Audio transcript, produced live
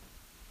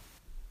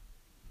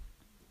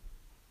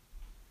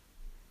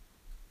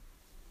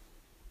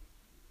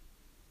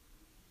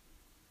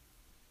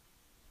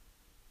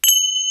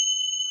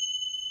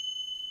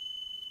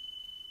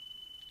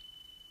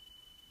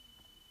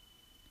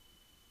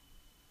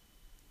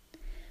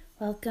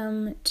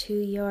Welcome to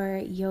your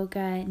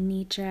Yoga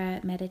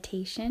Nidra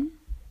meditation.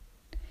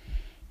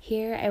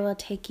 Here I will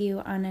take you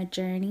on a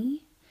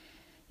journey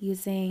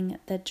using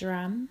the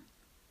drum,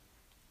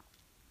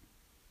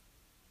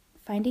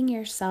 finding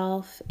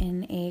yourself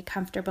in a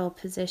comfortable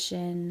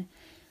position,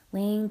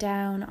 laying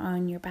down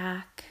on your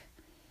back,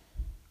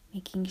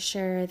 making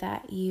sure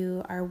that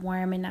you are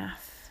warm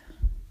enough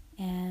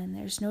and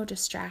there's no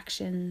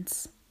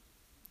distractions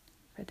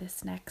for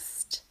this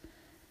next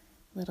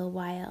little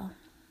while.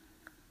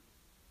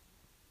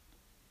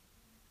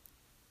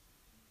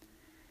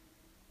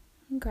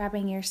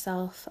 Grabbing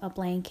yourself a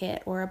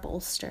blanket or a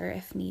bolster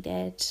if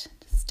needed,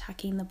 just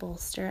tucking the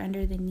bolster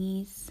under the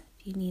knees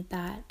if you need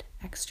that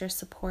extra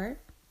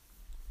support.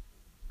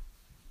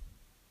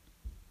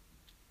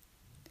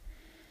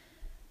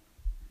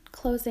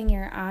 Closing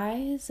your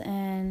eyes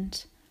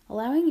and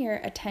allowing your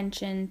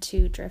attention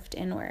to drift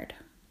inward.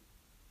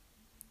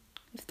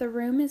 If the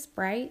room is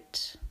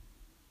bright,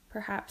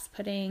 perhaps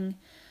putting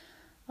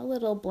a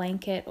little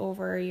blanket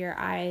over your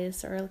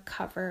eyes or a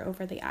cover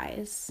over the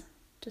eyes,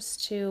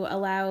 just to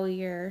allow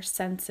your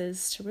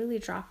senses to really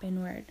drop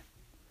inward.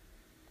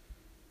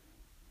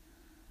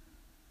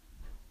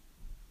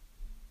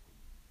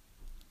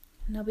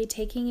 And I'll be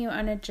taking you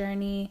on a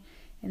journey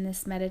in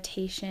this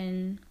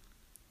meditation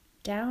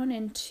down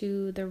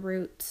into the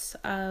roots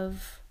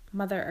of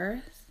Mother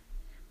Earth.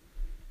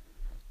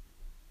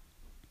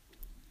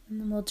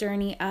 And then we'll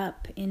journey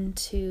up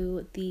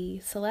into the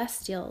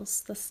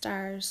celestials, the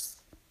stars.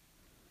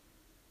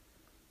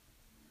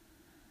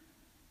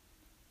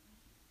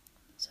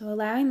 So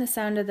allowing the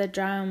sound of the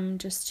drum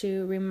just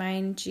to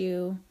remind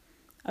you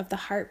of the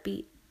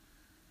heartbeat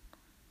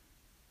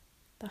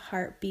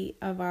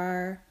of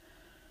our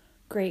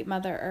great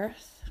Mother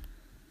Earth.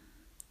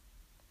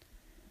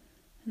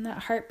 And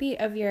that heartbeat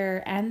of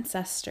your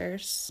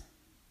ancestors,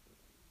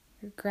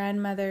 your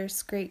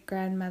grandmothers,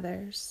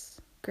 great-grandmothers,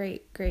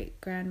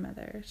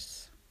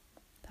 great-great-grandmothers.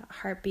 That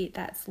heartbeat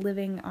that's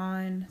living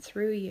on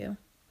through you,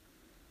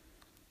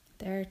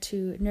 there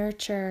to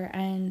nurture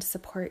and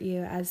support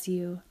you as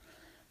you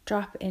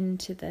drop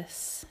into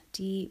this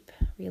deep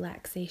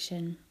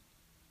relaxation.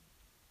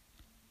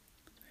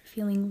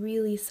 Feeling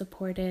really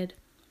supported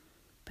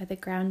by the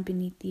ground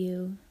beneath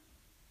you,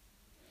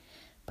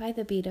 by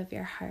the beat of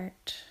your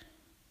heart,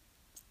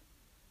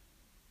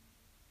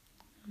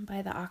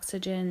 by the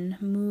oxygen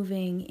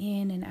moving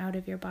in and out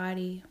of your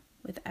body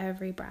with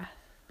every breath.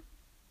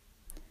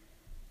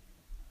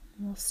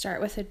 We'll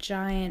start with a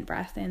giant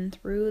breath in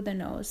through the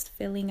nose,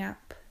 filling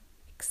up,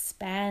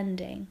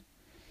 expanding.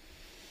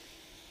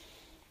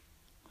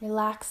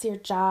 Relax your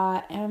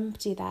jaw,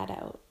 empty that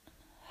out.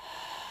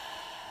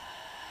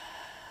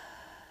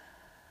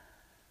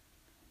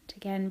 And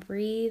again,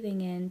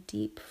 breathing in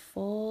deep,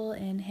 full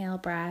inhale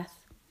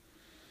breath.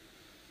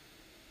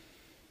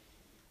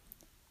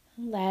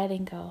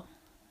 Letting go.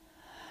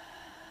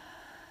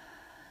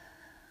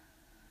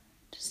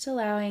 Just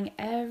allowing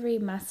every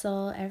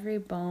muscle, every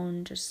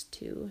bone just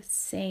to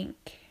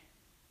sink,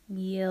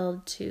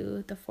 yield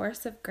to the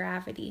force of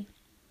gravity.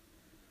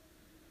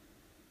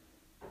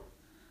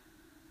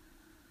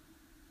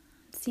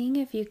 Seeing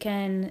if you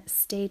can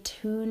stay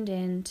tuned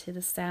into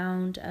the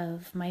sound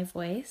of my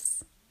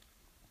voice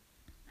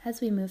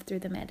as we move through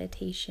the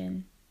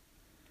meditation.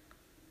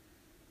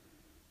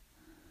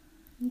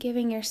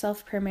 Giving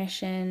yourself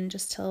permission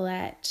just to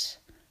let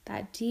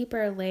that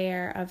deeper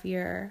layer of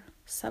your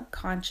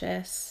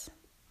subconscious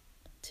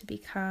to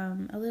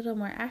become a little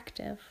more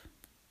active.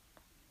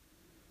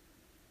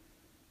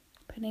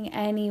 Putting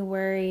any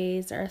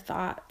worries or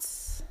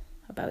thoughts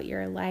about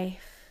your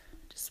life,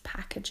 just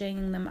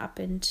packaging them up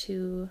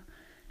into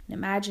an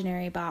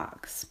imaginary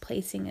box,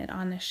 placing it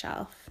on the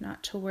shelf,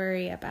 not to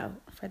worry about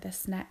for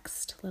this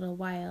next little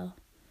while.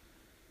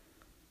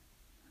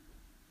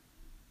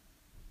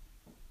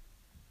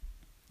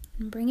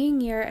 And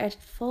bringing your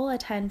full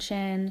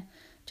attention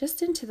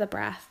just into the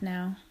breath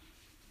now.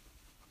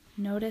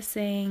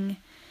 Noticing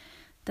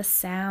the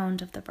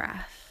sound of the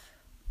breath.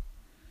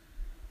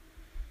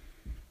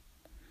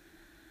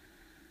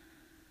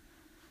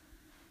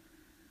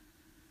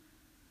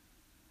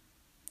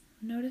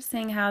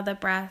 Noticing how the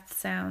breath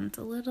sounds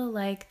a little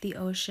like the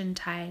ocean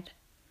tide,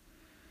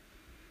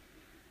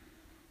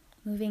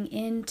 moving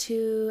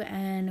into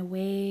and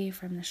away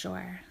from the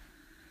shore,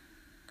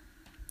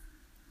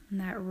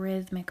 and that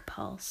rhythmic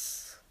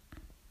pulse.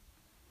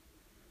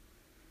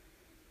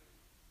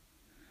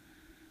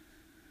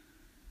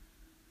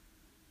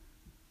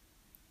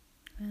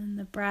 And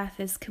the breath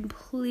is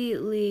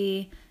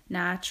completely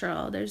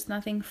natural. There's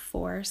nothing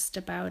forced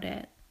about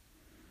it.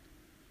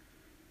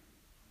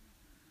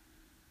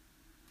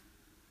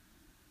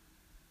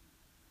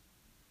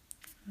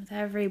 With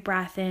every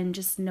breath in,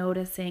 just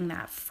noticing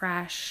that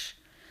fresh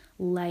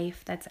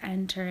life that's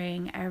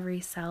entering every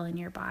cell in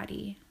your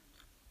body,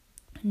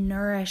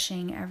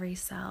 nourishing every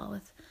cell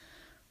with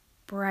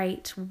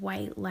bright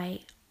white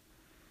light.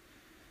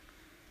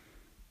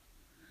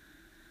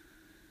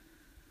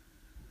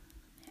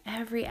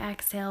 Every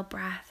exhale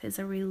breath is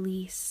a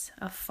release,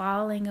 a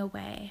falling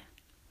away,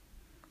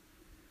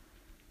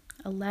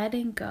 a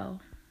letting go.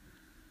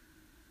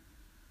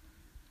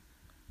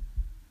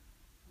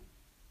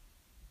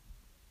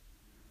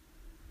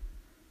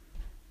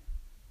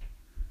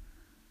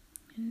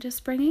 And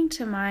just bringing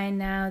to mind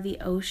now the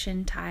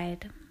ocean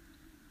tide.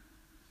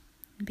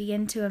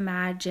 Begin to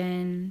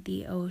imagine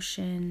the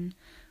ocean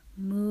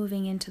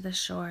moving into the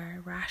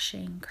shore,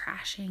 rushing,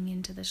 crashing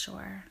into the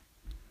shore.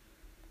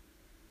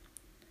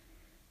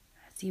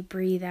 As you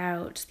breathe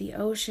out, the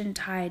ocean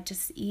tide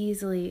just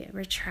easily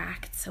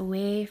retracts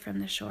away from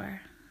the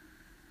shore.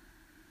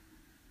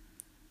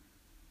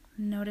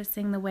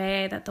 Noticing the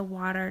way that the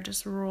water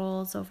just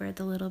rolls over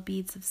the little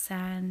beads of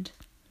sand.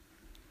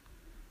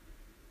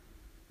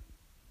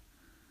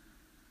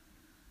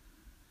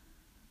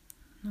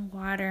 The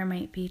water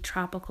might be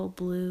tropical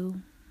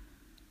blue,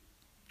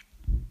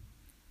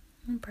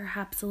 and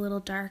perhaps a little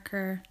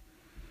darker.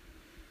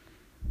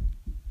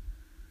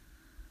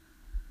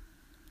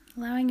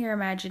 Allowing your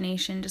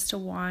imagination just to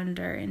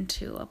wander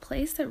into a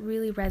place that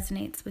really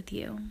resonates with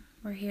you.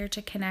 We're here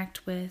to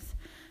connect with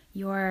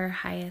your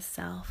highest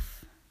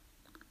self,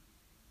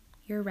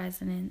 your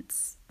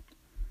resonance.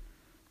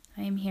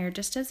 I am here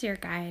just as your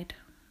guide,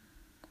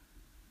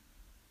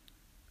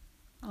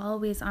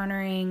 always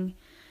honoring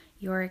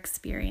your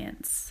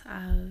experience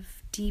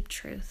of deep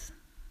truth,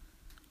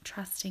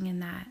 trusting in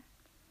that.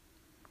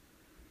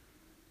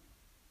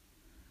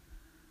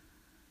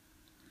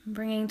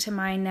 Bringing to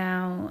mind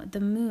now the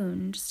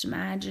moon, just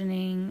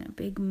imagining a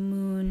big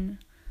moon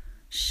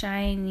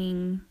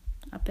shining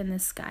up in the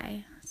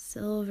sky,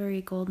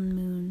 silvery golden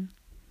moon,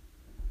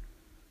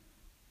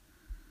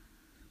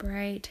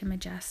 bright and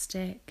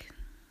majestic.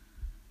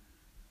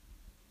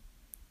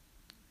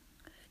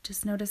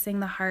 Just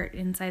noticing the heart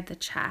inside the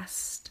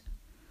chest.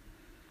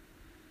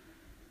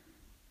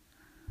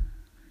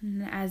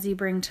 And as you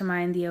bring to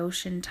mind the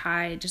ocean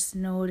tide, just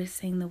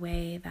noticing the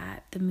way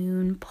that the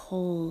moon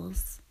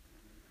pulls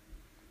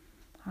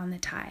on the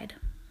tide.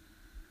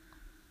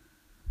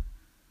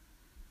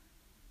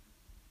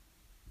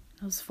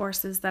 Those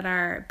forces that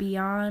are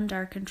beyond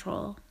our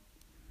control.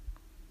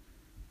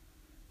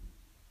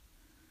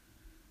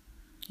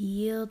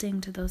 Yielding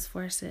to those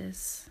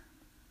forces.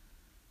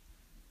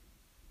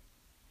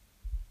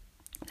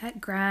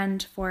 That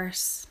grand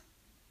force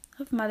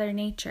of Mother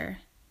Nature.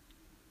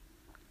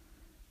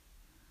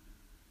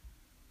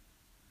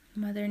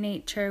 Mother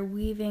Nature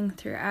weaving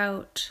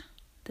throughout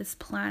this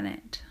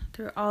planet,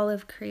 through all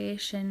of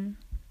creation.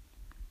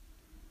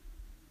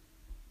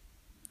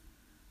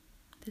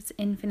 This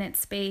infinite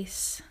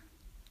space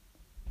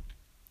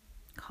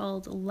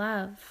called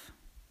love,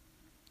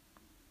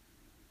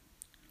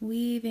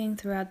 weaving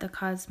throughout the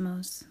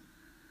cosmos,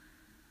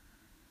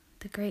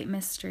 the great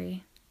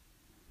mystery.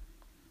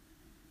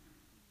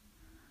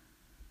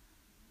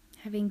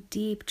 Having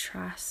deep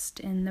trust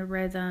in the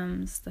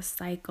rhythms, the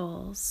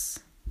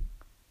cycles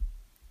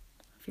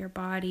of your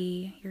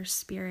body, your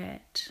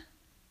spirit,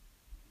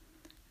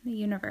 the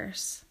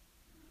universe.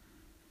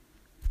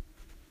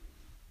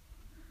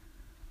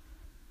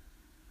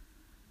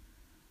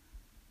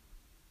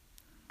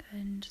 Good.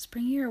 And just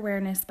bring your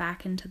awareness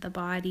back into the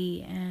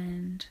body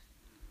and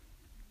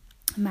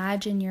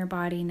imagine your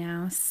body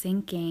now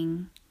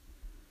sinking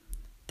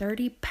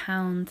 30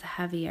 pounds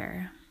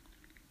heavier.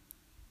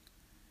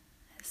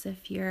 As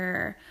if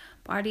your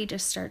body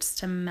just starts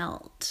to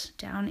melt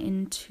down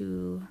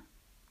into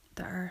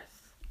the earth.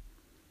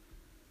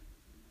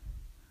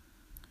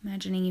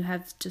 Imagining you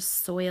have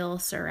just soil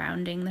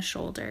surrounding the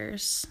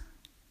shoulders,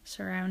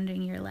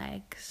 surrounding your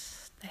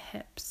legs, the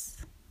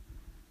hips,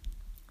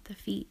 the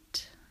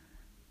feet.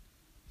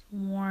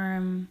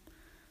 Warm,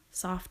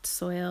 soft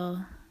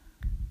soil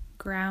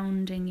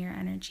grounding your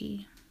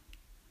energy.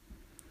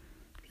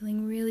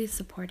 Feeling really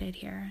supported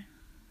here.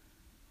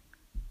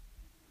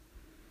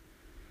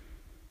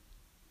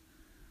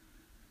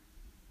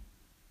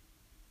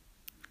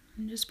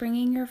 And just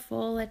bringing your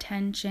full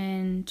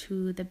attention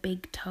to the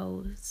big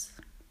toes.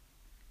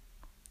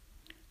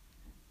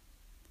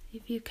 See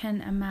if you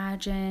can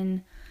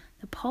imagine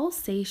the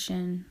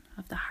pulsation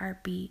of the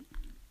heartbeat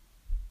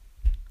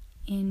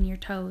in your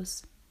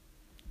toes.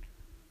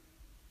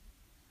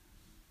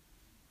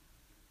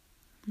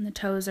 And the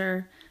toes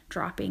are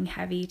dropping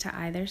heavy to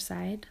either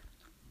side.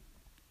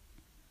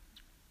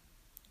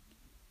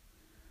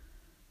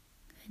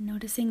 And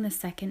noticing the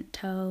second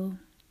toe,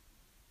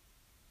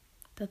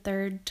 the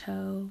third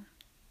toe,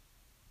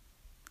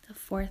 the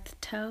fourth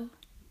toe,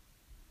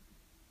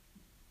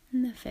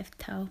 and the fifth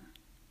toe.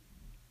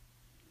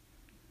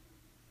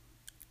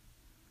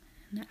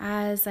 And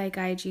as I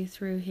guide you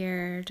through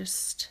here,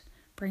 just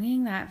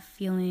bringing that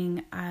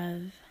feeling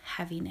of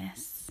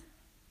heaviness,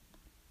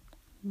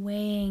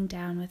 weighing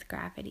down with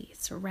gravity,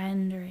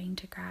 surrendering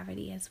to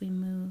gravity as we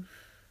move.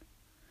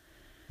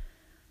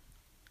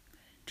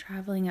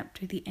 Traveling up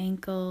through the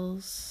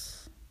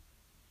ankles,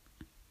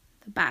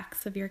 the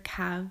backs of your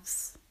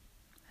calves,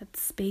 that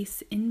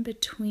space in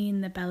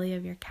between the belly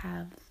of your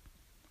calves.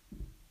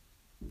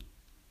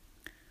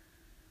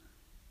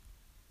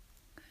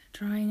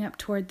 Drawing up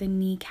toward the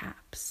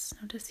kneecaps.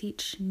 Notice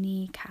each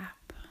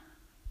kneecap.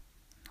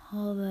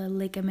 all the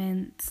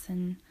ligaments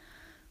and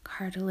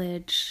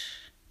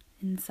cartilage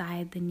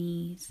inside the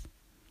knees.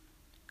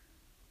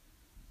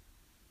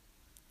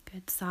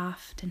 Good,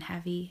 soft and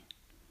heavy.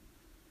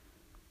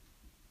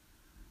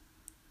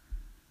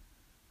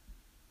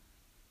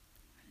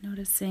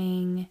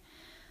 Noticing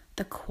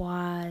the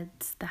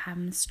quads, the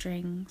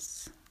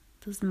hamstrings,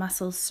 those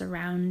muscles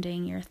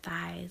surrounding your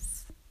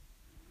thighs,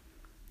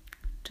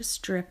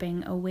 just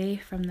dripping away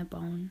from the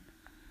bone.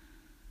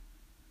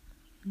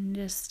 And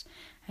just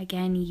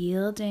again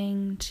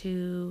yielding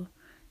to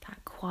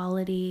that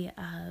quality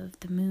of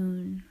the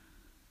moon,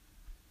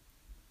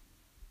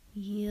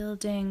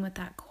 yielding with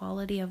that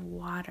quality of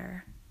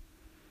water,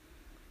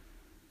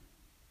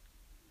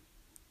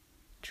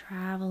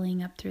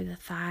 traveling up through the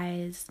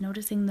thighs,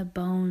 noticing the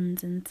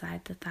bones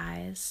inside the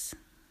thighs,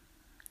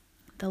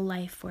 the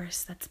life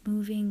force that's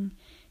moving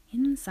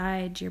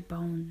inside your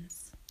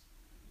bones.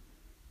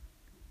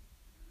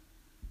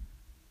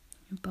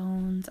 Your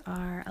bones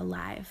are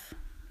alive.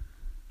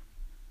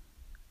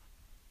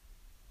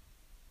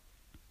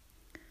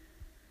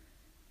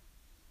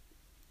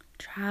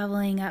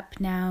 Traveling up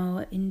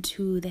now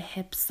into the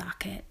hip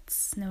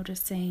sockets,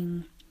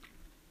 noticing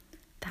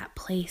that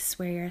place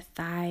where your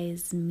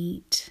thighs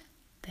meet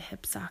the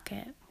hip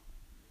socket.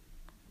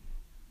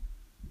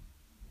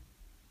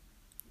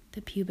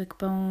 The pubic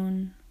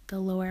bone, the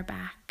lower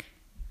back,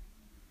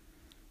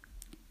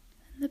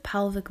 and the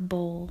pelvic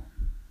bowl.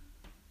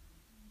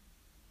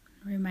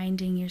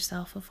 Reminding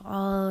yourself of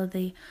all of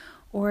the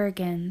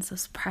organs,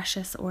 those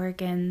precious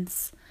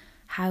organs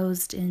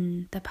housed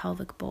in the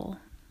pelvic bowl.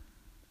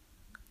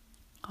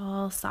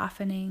 All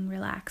softening,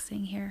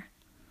 relaxing here.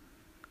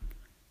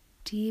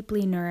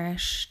 Deeply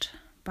nourished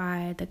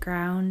by the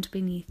ground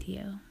beneath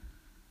you.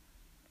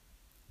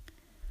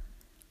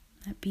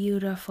 That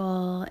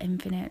beautiful,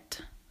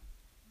 infinite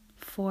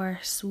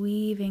force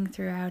weaving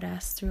throughout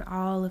us, through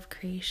all of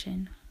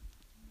creation,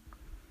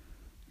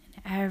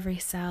 in every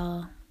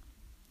cell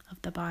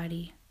of the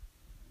body.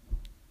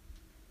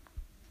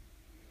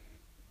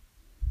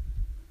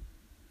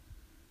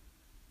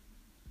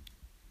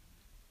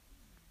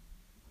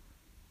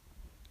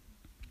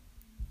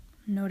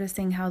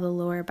 Noticing how the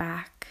lower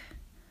back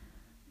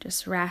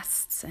just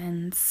rests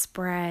and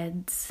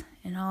spreads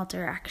in all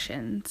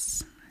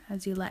directions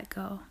as you let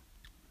go.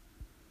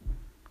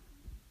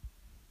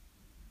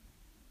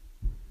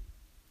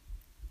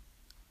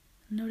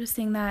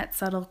 Noticing that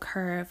subtle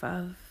curve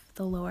of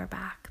the lower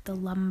back, the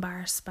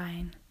lumbar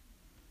spine.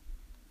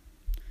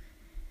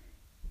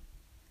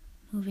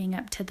 Moving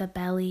up to the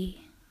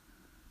belly,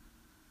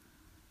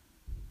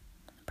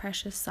 the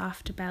precious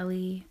soft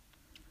belly.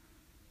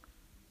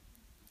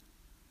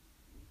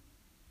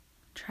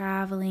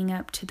 Traveling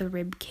up to the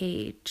rib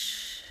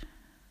cage.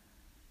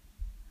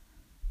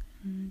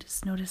 And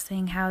just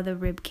noticing how the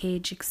rib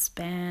cage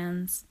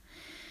expands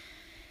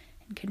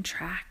and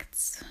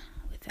contracts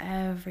with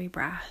every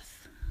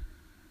breath.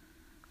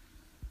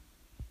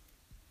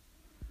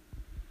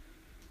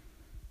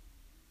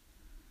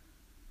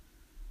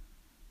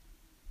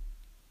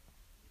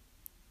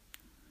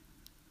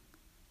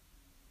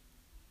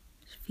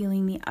 Just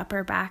feeling the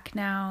upper back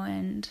now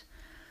and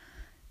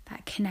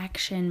that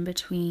connection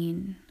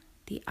between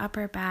the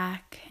upper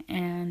back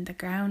and the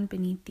ground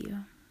beneath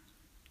you.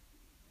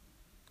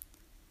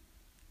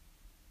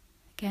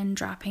 Again,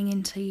 dropping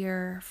into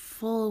your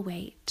full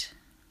weight,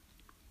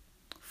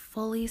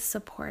 fully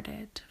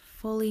supported,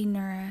 fully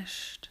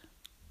nourished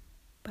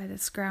by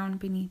this ground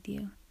beneath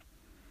you.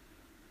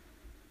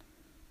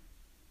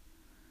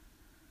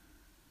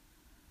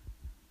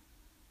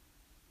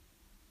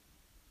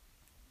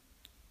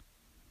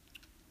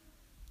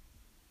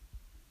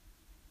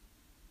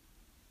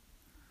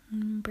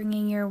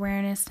 Bringing your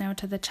awareness now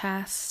to the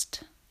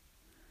chest.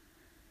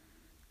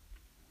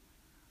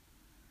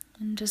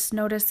 And just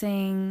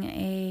noticing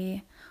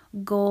a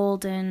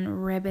golden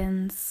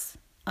ribbons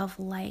of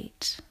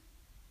light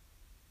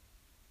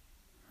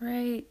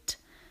right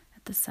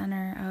at the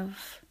center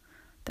of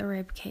the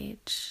rib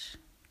cage.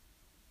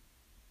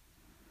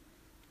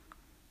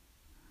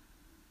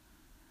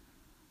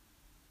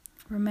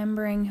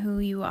 Remembering who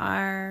you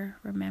are,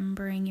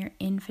 remembering your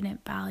infinite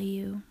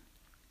value,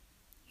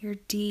 your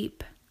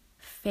deep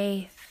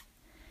faith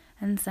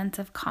and sense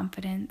of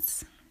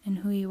confidence in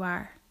who you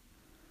are.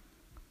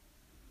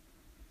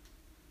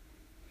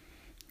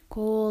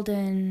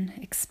 Golden,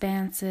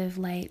 expansive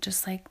light,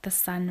 just like the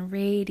sun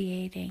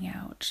radiating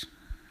out,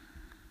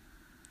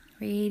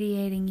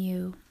 radiating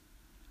you.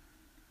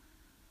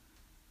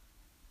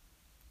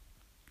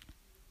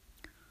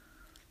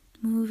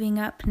 Moving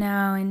up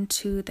now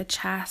into the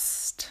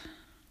chest,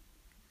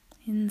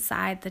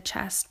 inside the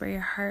chest where your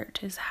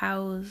heart is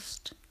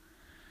housed.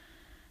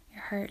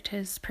 Your heart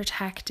is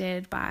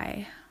protected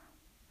by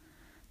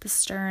the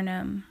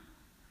sternum,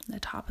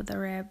 the top of the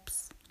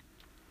ribs.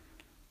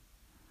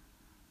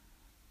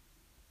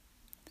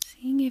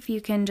 Seeing if you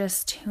can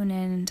just tune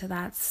in to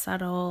that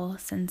subtle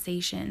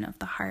sensation of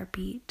the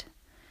heartbeat,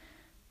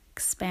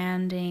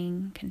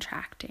 expanding,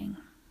 contracting.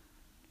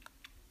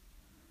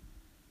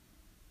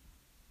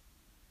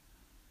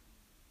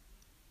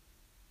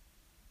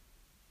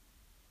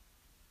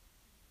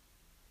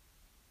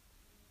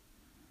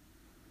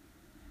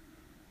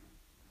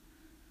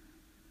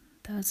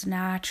 those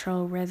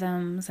natural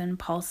rhythms and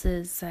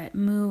pulses that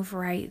move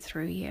right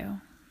through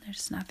you.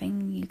 There's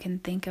nothing you can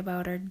think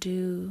about or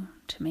do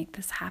to make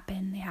this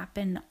happen. They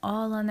happen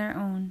all on their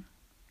own.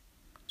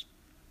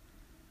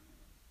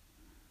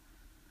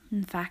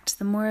 In fact,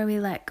 the more we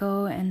let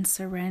go and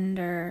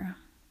surrender,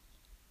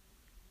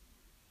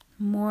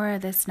 the more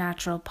this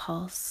natural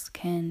pulse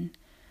can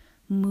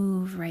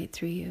move right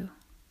through you.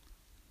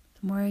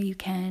 The more you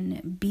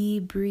can be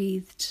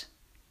breathed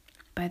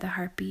by the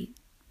heartbeat.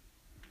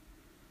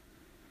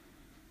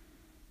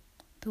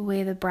 The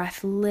way the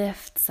breath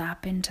lifts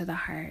up into the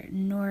heart,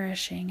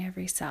 nourishing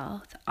every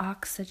cell with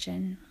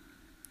oxygen,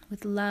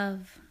 with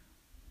love.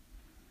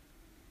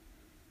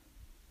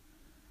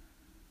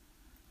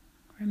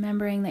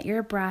 Remembering that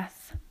your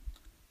breath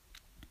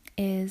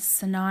is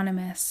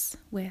synonymous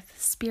with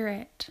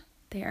spirit.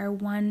 They are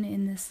one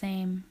in the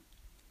same.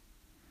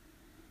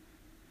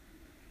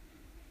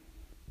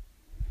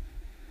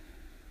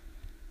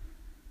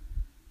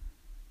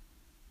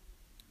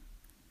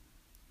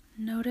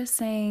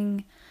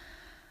 Noticing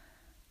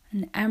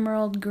an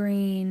emerald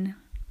green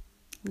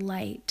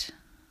light,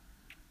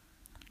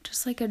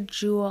 just like a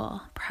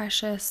jewel,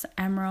 precious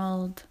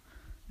emerald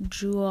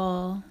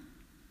jewel,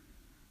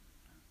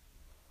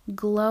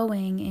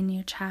 glowing in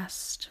your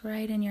chest,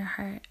 right in your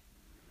heart.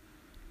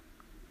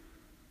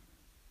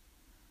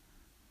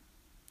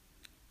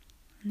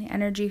 And the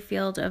energy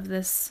field of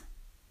this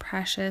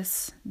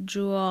precious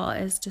jewel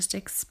is just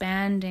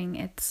expanding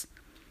its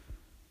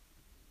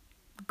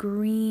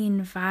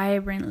green,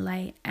 vibrant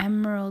light,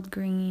 emerald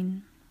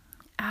green,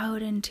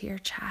 out into your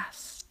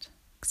chest,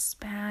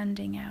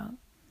 expanding out.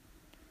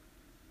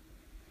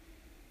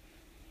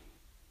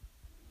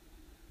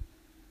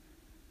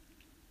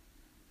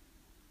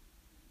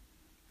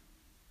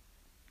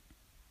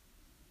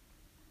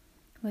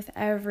 With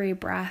every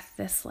breath,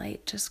 this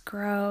light just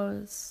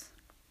grows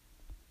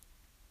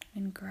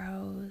and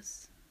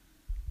grows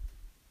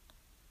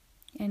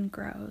and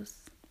grows.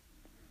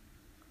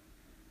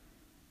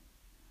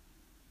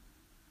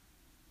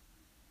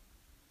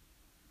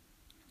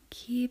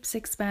 Keeps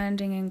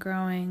expanding and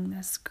growing,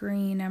 this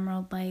green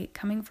emerald light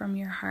coming from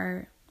your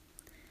heart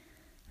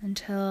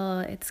until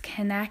it's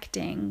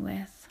connecting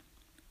with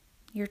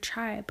your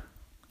tribe,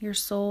 your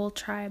soul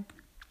tribe.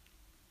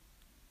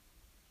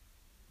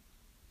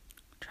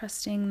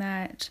 Trusting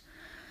that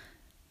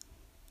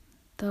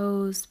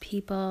those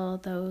people,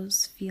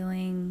 those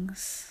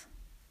feelings,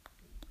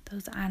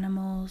 those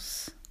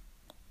animals,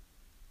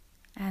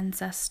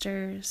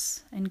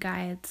 ancestors, and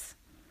guides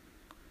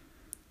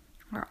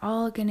are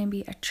all going to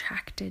be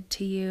attracted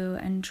to you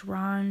and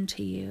drawn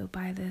to you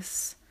by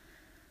this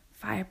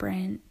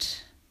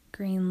vibrant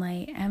green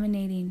light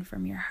emanating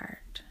from your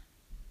heart.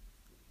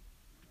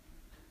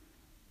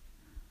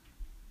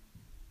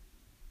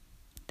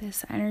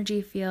 This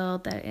energy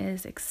field that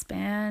is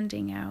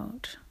expanding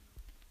out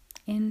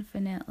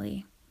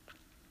infinitely.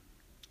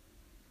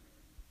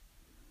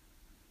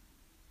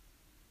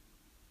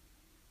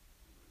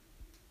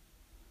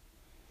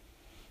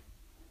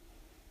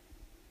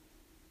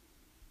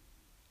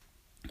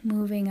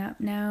 Moving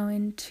up now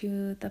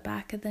into the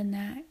back of the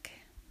neck,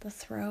 the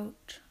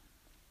throat.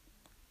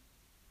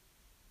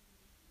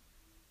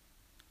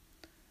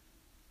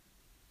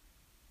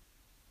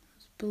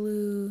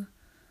 Those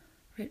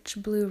rich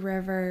blue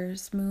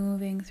rivers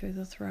moving through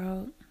the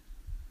throat.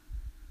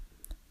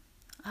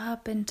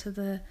 Up into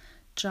the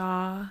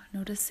jaw,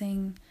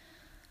 noticing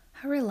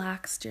how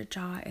relaxed your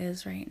jaw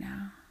is right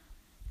now.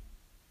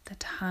 The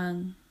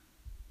tongue.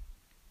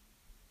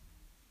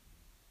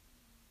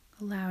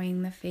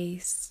 Allowing the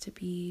face to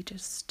be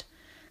just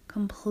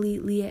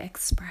completely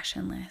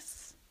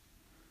expressionless.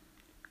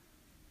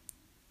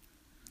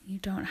 You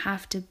don't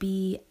have to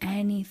be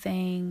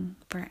anything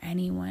for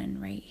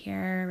anyone right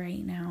here,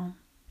 right now.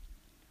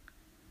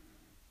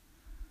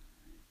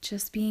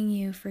 Just being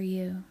you for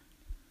you.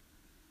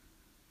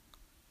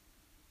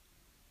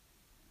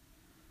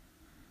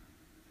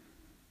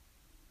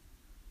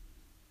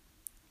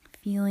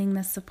 Feeling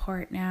the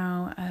support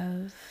now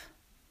of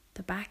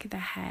the back of the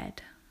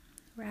head.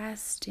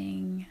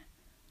 Resting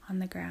on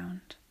the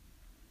ground.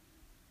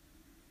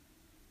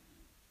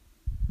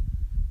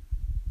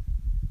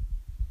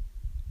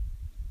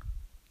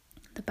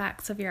 The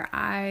backs of your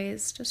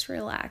eyes just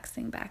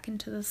relaxing back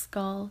into the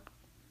skull.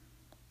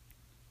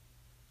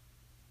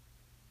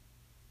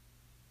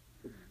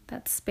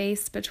 That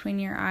space between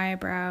your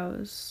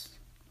eyebrows,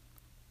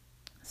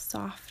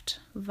 soft,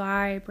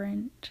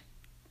 vibrant,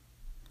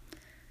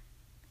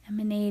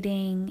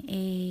 emanating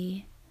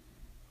a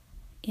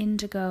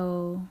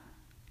indigo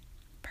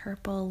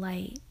purple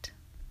light.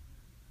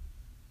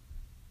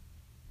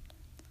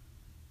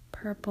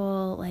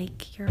 Purple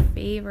like your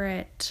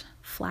favorite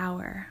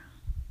flower.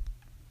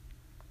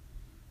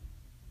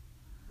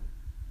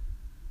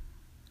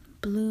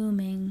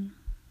 Blooming,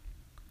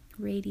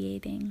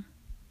 radiating.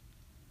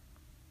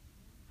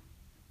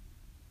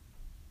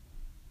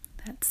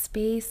 That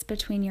space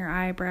between your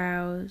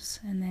eyebrows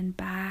and then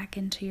back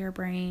into your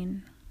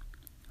brain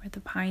where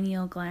the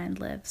pineal gland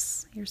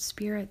lives, your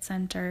spirit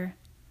center.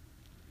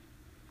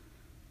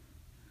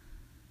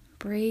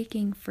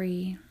 breaking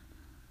free,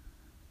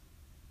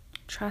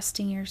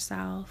 trusting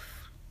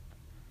yourself,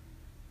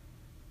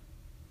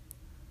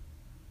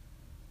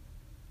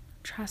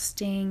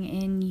 trusting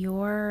in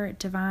your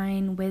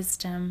divine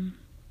wisdom,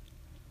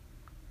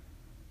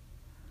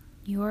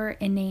 your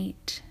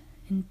innate,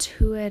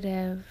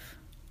 intuitive,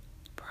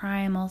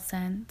 primal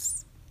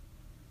sense.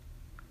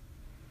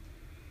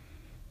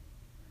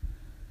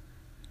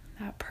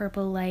 That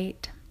purple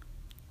light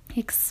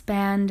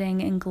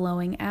expanding and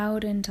glowing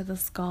out into the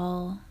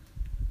skull,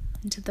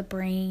 into the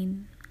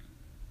brain,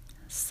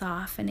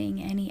 softening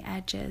any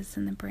edges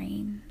in the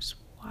brain, just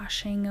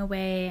washing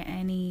away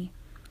any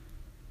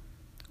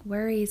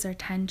worries or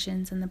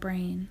tensions in the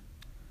brain.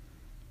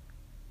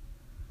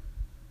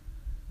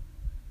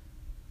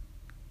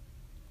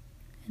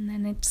 And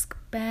then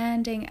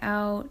expanding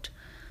out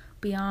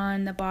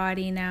beyond the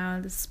body now,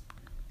 this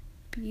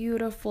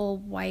beautiful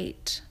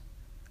white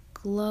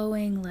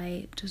glowing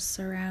light just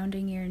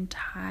surrounding your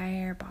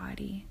entire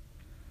body.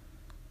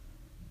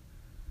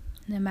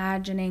 And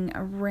imagining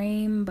a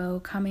rainbow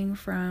coming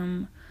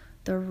from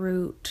the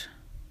root,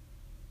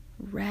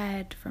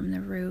 red from the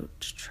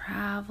root,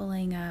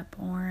 traveling up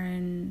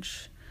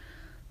orange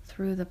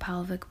through the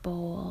pelvic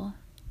bowl,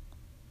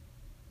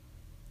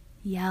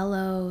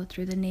 yellow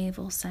through the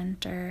navel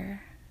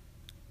center,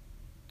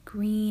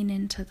 green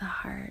into the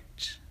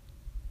heart,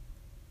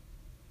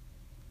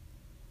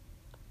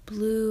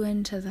 blue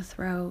into the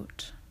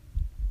throat,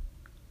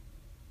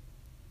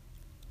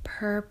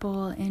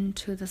 purple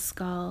into the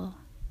skull,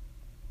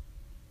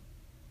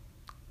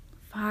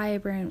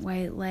 vibrant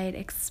white light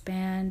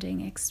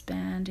expanding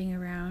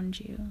around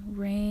you,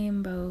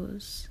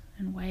 rainbows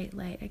and white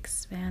light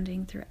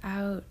expanding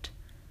throughout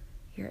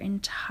your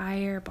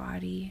entire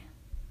body.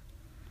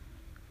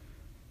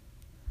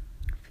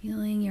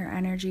 Feeling your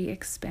energy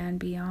expand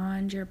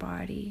beyond your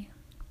body,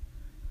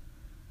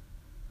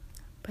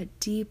 but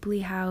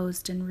deeply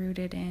housed and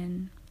rooted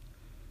in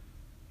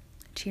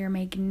to your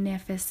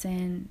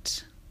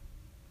magnificent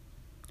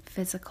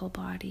physical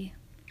body.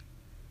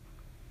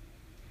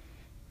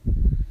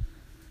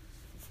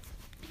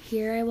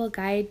 Here I will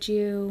guide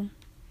you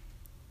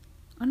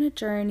on a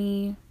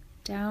journey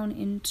down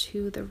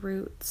into the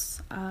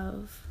roots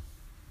of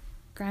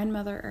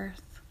Grandmother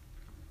Earth,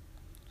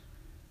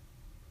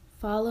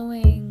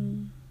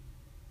 following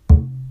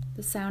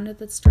the sound of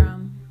the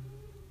drum,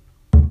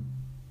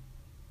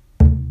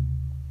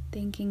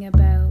 thinking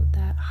about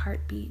that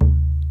heartbeat,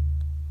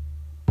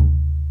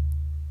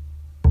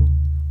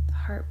 the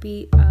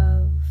heartbeat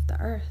of the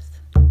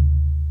earth,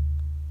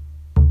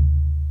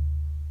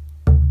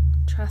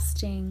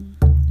 trusting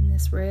in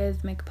this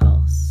rhythmic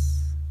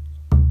pulse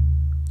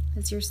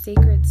as your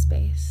sacred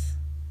space.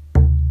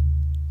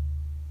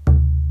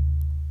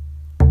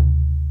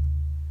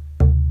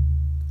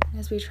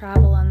 As we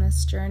travel on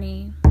this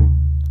journey,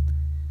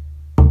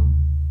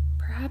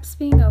 perhaps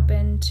being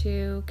open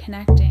to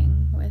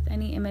connecting with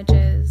any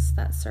images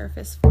that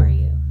surface for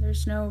you.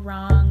 There's no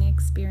wrong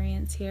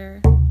experience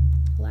here.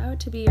 Allow it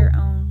to be your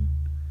own.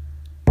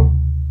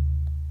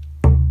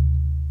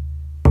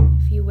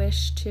 If you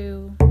wish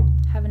to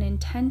have an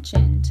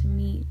intention to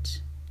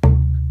meet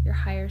your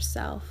higher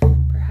self,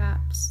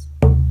 perhaps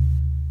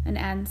an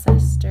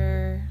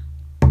ancestor,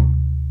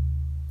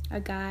 a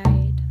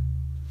guide,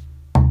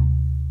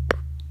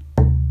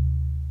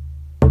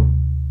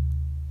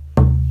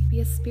 maybe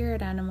a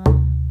spirit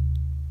animal,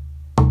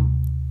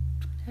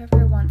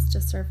 whatever wants to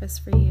surface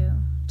for you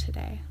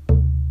today.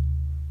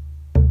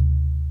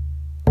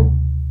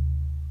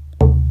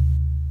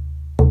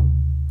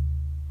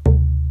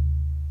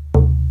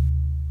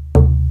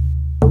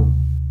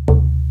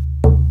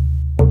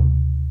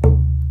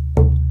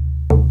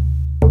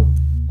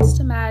 Just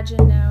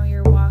imagine now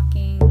you're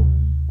walking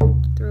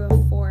through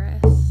a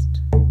forest.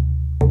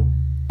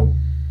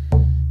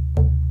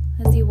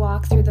 As you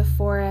walk through the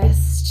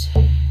forest,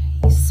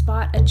 you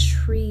spot a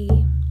tree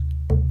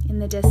in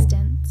the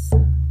distance.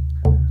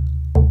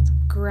 It's a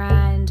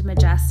grand,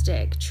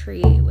 majestic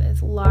tree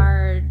with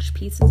large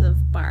pieces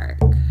of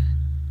bark.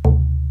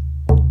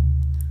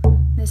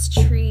 This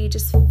tree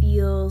just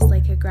feels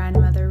like a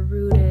grandmother,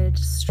 rooted,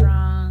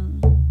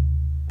 strong,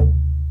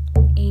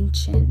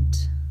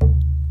 ancient,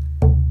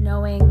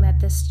 knowing that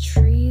this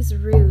tree's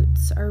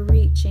roots are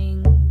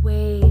reaching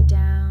way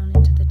down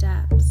into the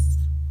depths.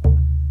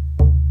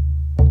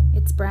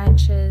 Its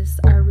branches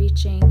are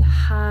reaching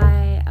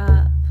high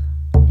up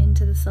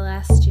into the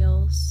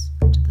celestials,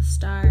 to the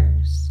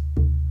stars.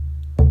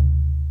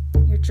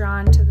 You're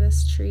drawn to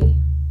this tree.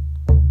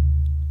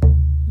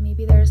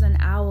 Maybe there's an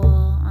owl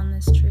on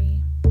this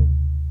tree.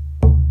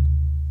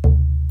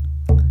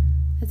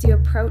 As you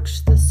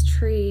approach this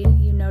tree,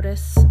 you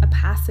notice a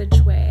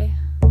passageway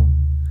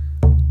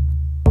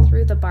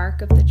through the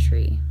bark of the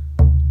tree.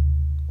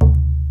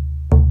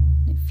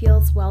 It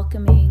feels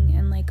welcoming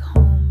and like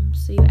home,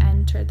 so you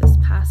enter this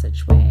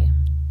passageway.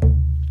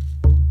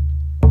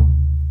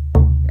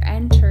 You're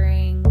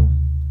entering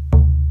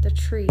the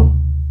tree,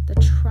 the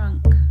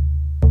trunk,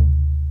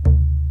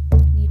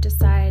 and you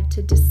decide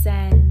to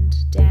descend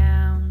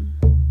down,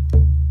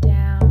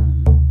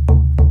 down,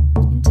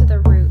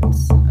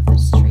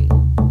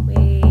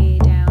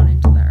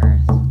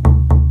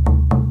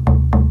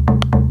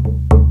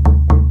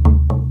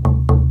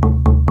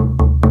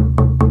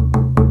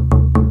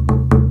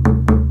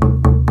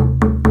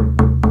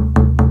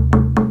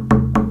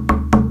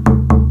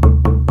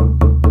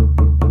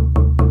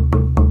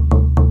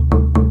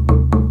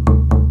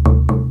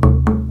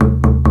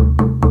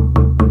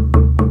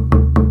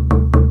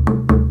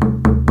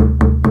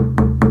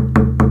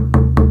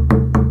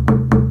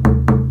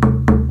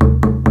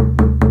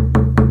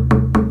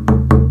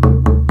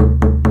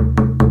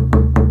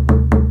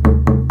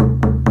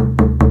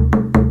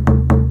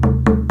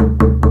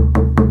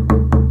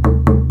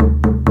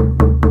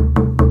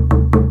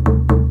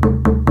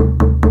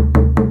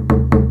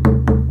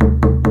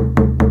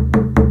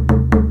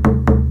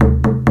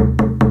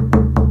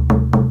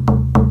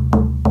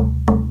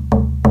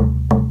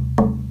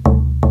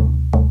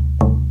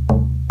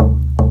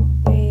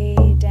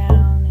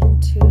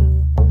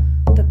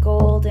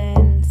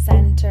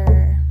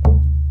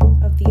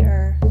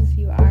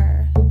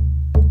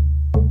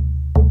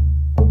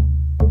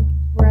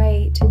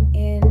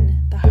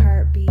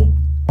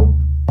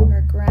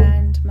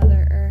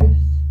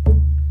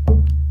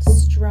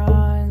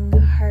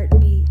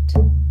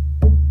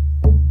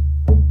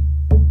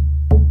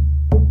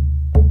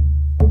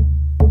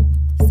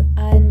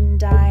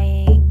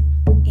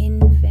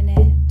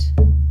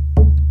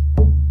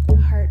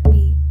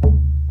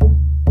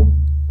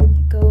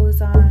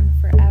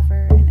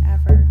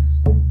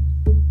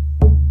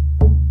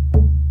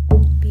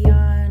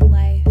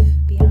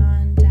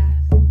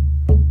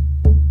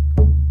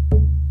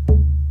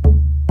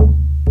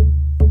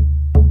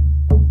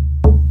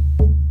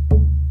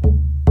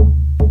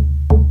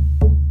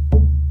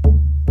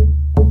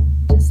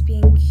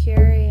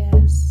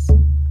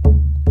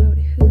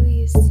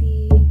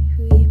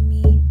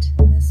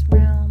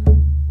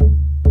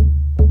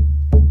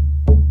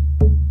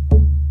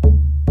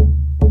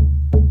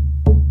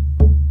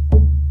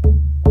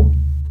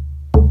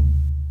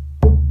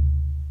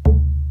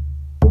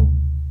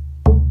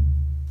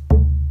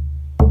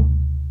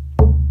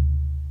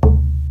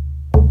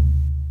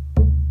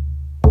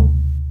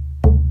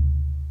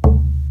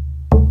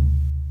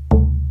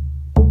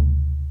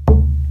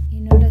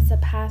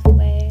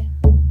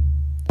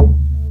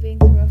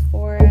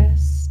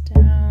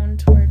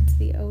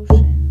 the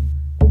ocean.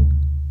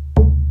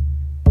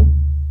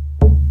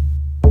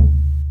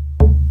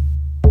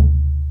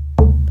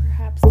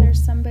 Perhaps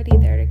there's somebody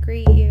there to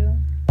greet you,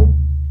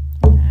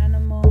 an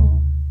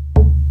animal,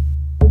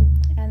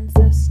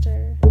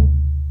 ancestor.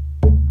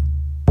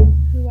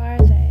 Who are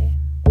they?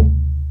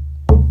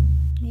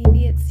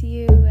 Maybe it's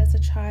you as a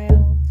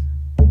child,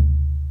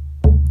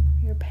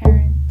 your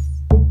parents.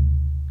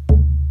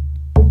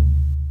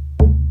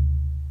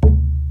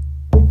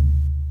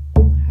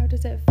 How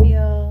does it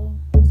feel?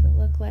 What does it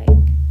look like?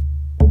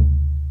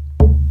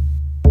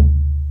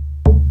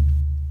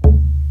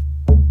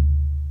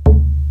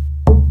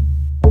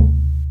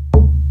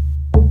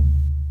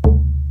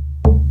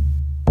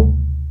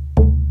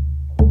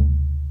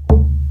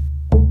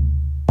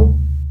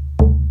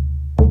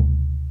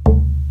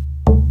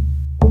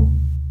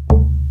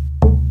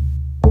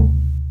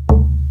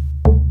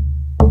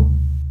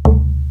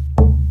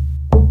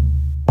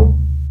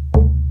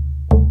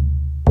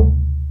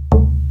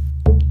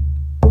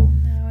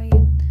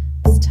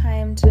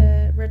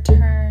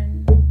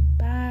 Return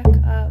back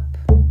up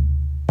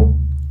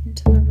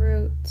into the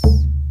roots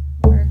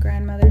of our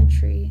grandmother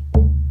tree,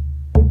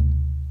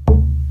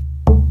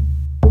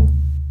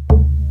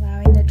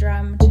 allowing the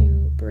drum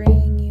to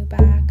bring you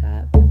back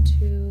up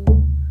to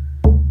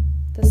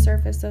the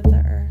surface of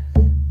the earth.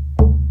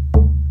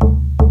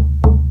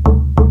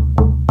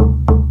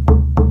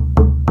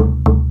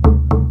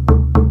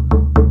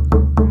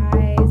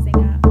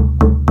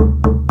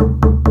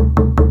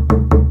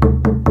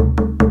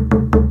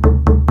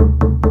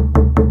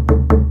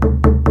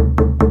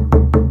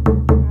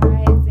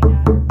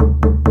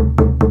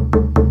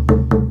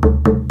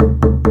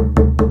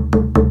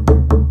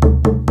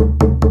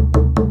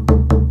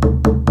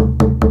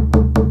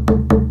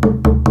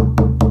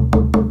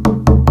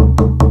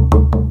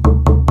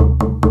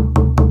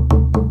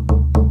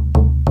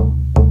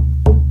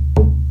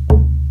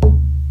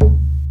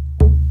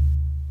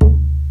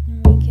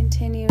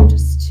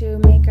 To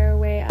make our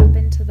way up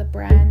into the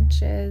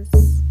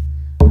branches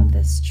of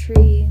this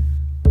tree.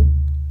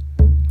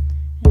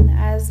 And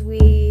as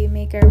we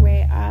make our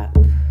way up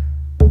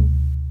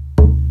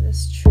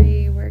this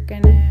tree, we're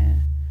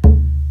gonna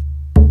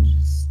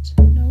just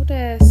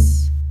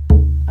notice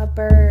a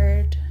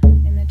bird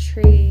in the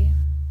tree,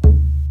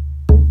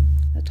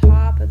 the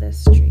top of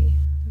this tree,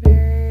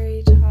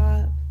 very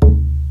top.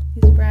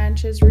 These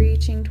branches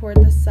reaching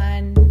toward the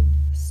sun,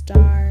 the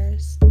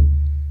stars,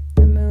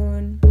 the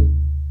moon.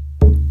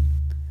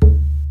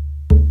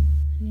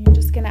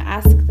 Going to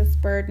ask this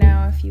bird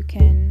now if you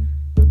can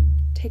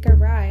take a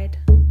ride,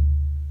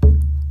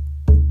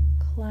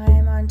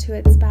 climb onto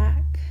its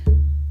back,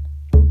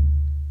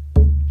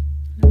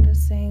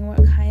 noticing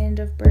what kind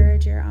of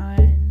bird you're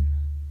on.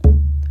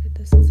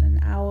 This is an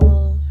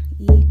owl,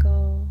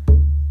 eagle,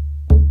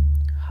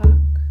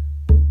 hawk.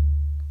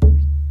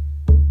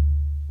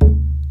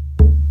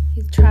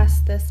 You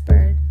trust this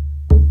bird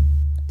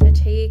to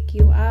take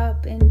you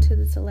up into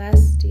the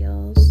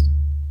celestials,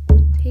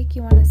 take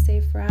you on a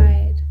safe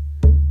ride,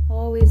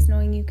 always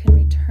knowing you can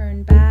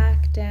return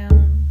back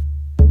down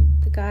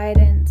the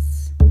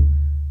guidance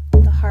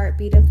of the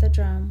heartbeat of the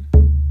drum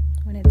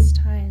when it's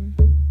time.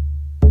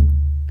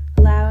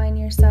 Allowing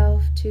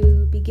yourself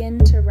to begin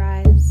to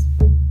rise,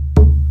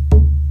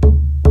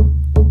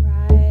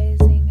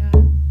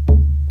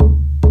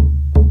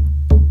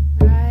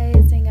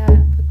 rising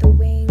up with the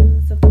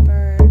wings of the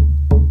bird.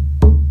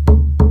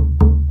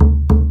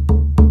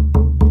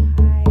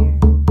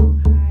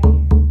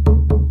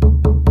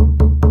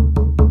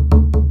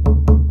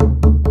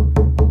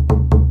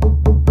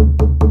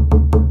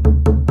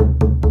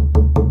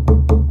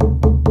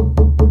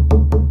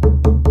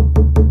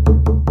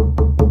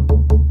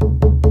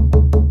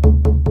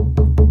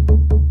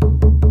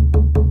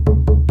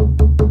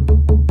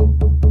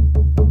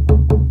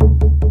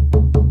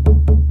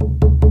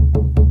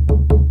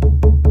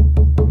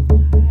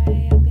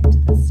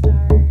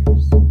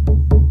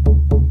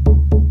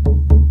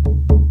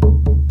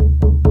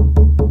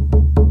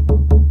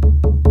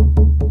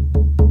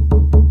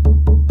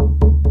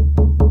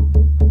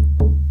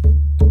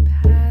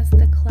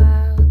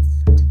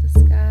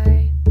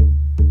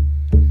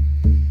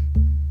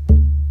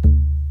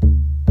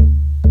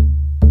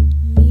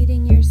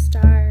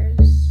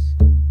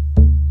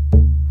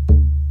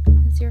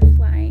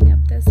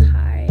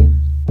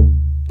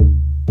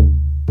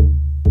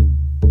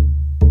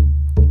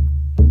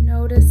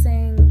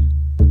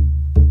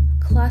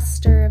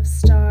 Cluster of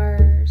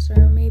stars,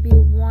 or maybe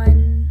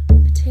one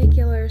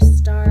particular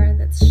star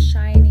that's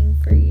shining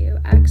for you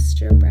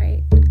extra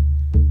bright.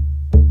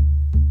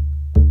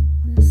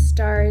 The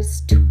star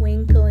is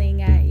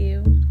twinkling at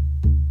you,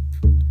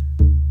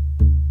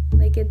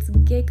 like it's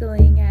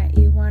giggling at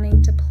you,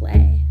 wanting to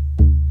play.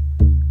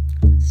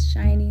 This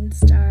shining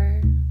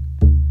star.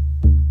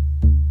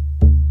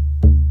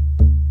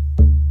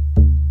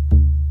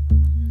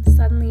 And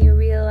suddenly you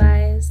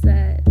realize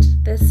that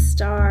this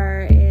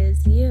star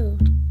is you.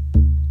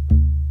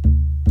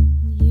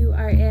 You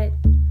are it.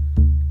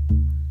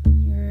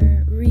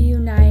 You're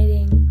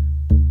reuniting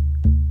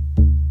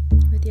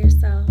with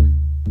yourself.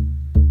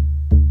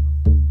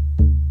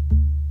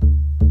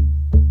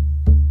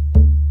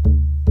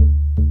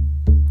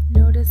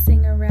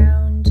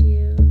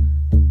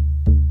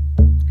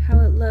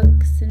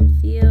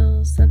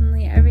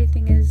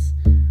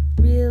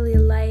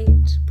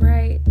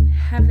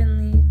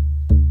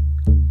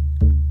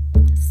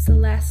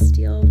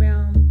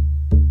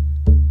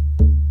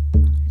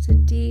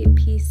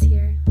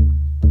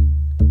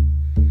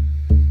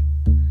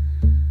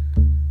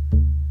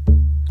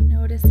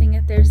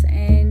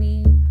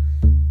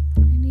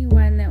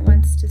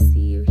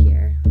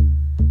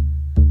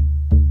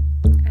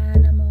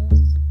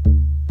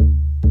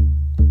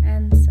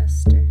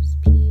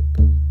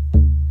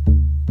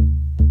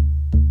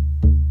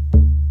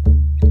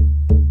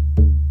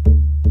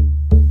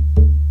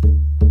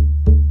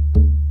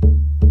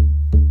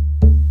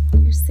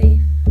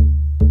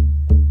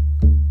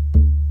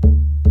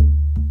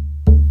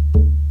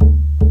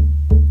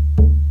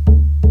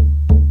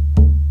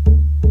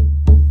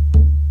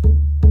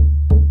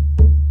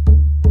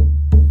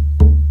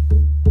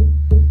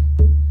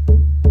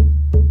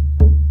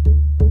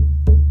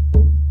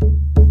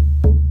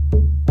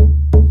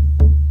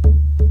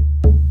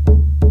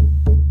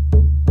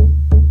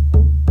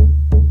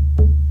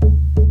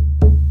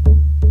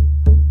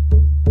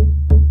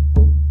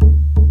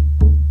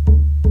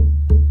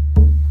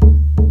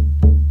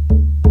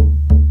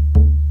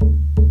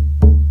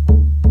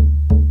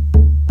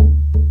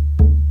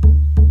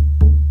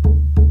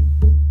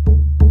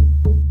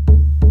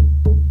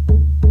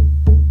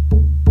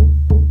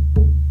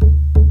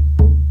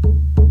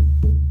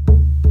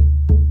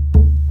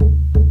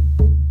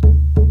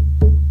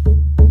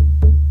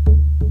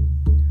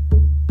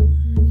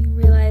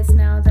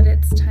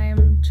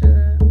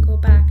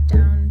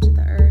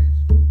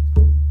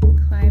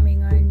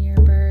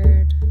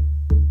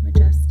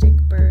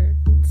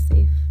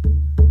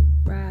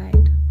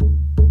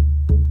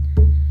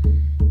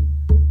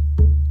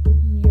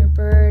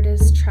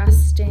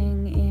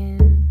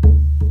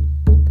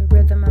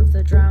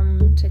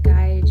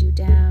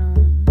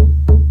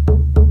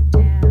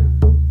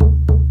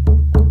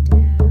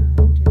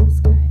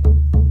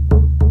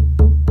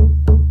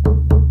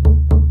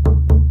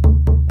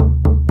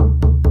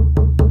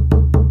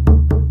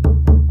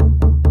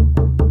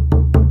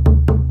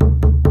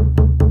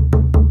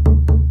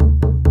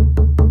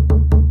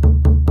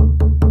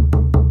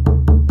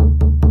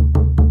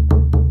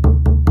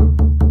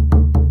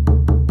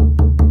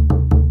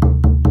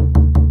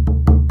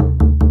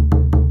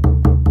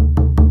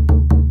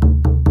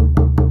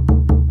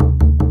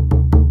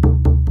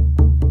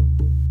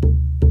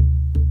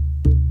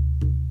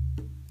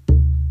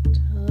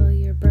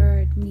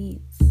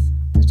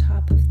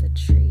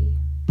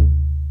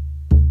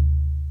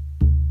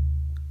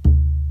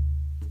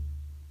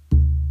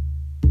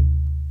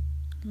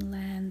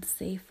 land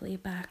safely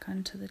back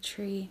onto the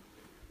tree.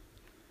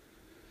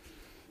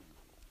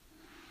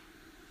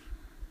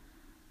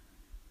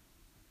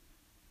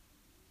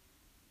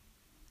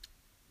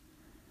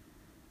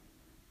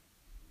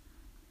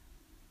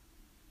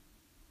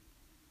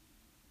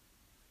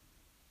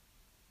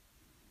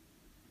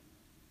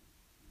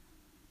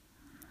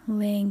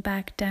 Laying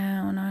back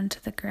down onto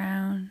the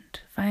ground,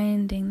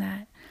 finding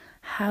that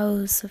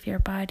house of your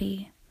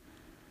body,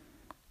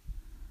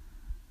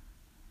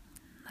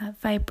 that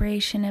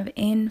vibration of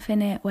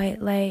infinite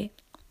white light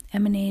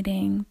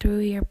emanating through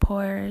your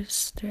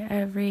pores, through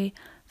every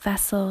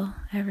vessel,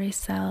 every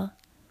cell.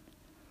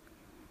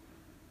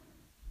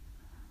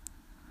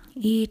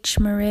 Each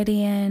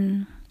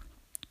meridian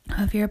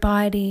of your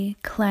body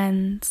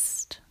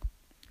cleansed,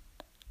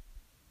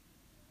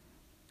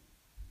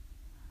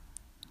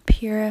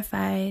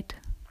 purified.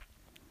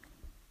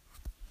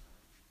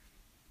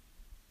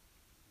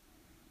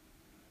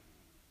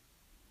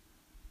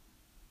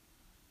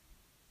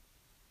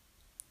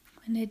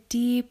 And a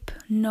deep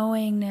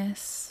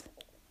knowingness,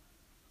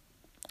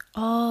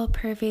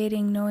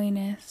 all-pervading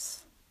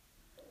knowingness,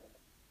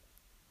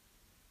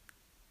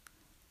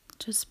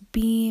 just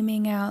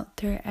beaming out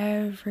through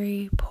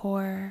every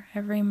pore,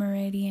 every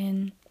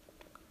meridian.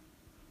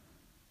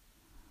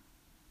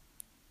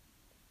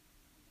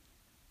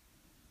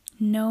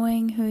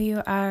 Knowing who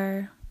you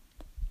are,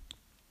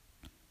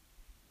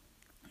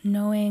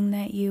 knowing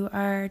that you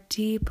are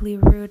deeply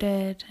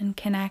rooted and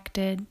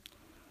connected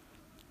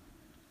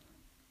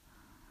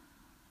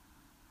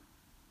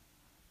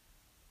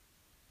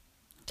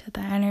to the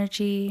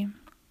energy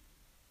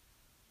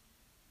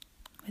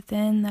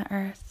within the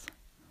earth,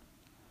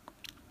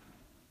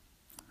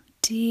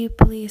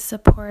 deeply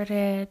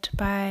supported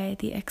by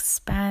the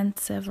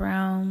expansive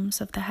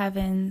realms of the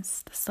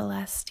heavens, the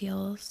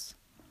celestials.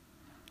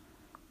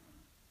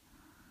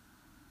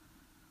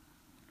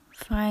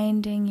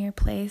 Finding your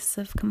place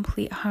of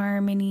complete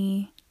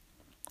harmony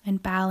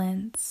and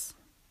balance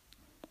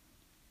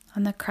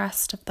on the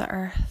crust of the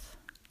earth.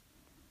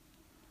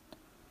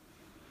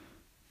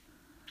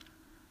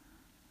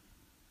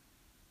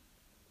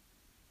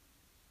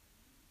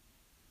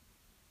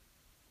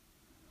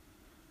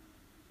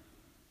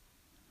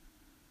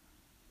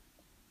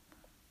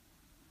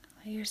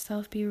 Let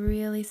yourself be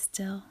really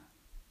still.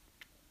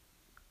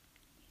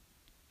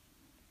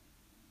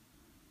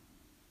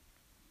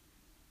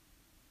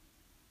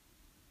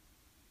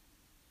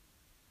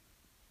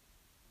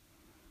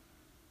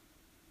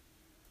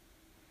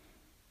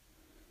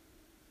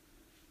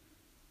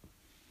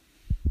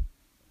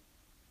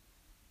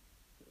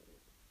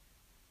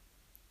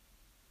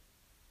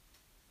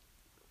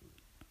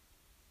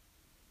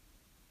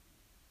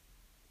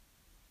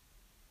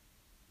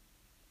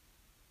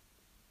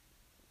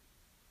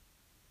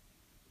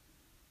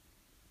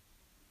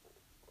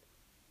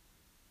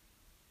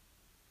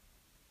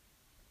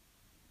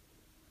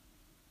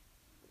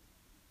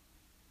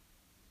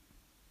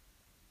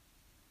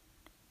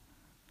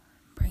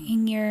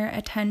 Bringing your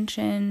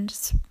attention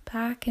just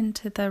back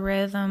into the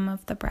rhythm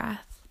of the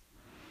breath.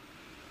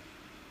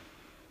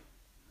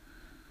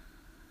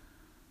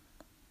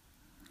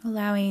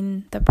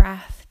 Allowing the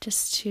breath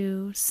just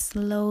to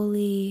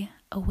slowly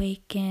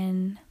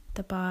awaken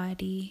the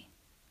body.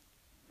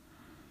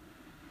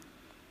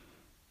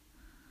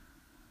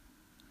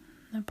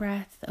 The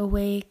breath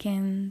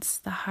awakens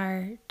the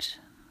heart.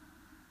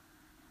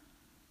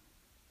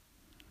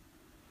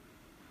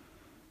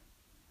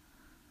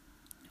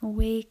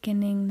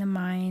 Awakening the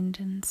mind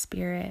and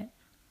spirit.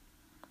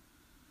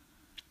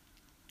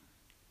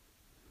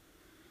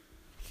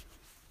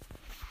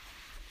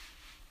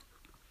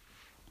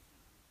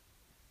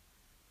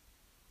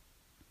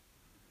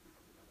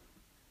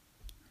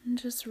 And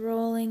just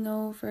rolling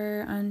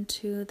over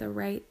onto the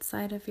right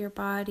side of your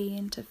body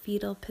into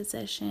fetal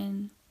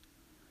position.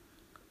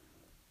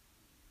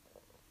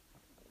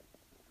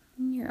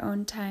 In your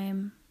own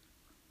time.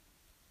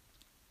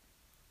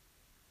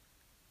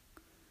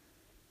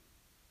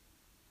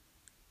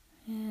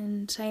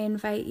 And I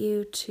invite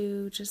you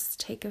to just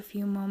take a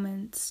few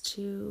moments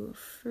to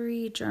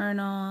free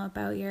journal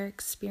about your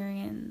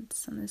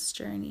experience on this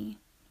journey.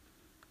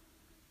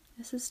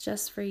 This is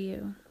just for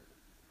you.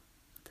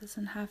 It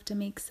doesn't have to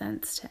make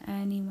sense to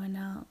anyone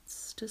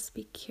else. Just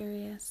be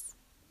curious.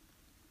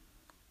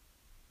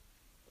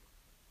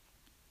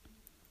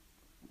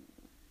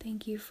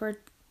 Thank you for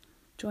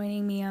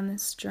joining me on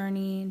this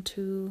journey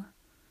into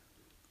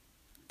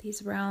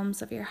these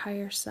realms of your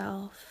higher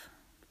self.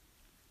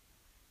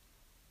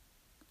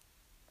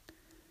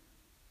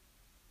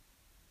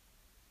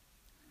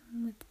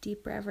 With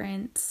deep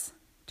reverence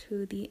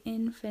to the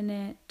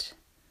infinite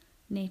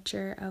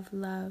nature of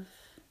love.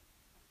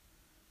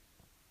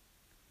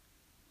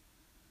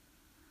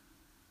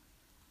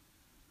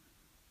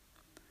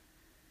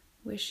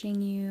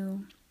 Wishing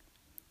you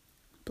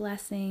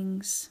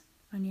blessings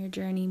on your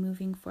journey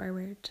moving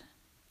forward.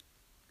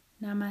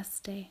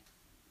 Namaste.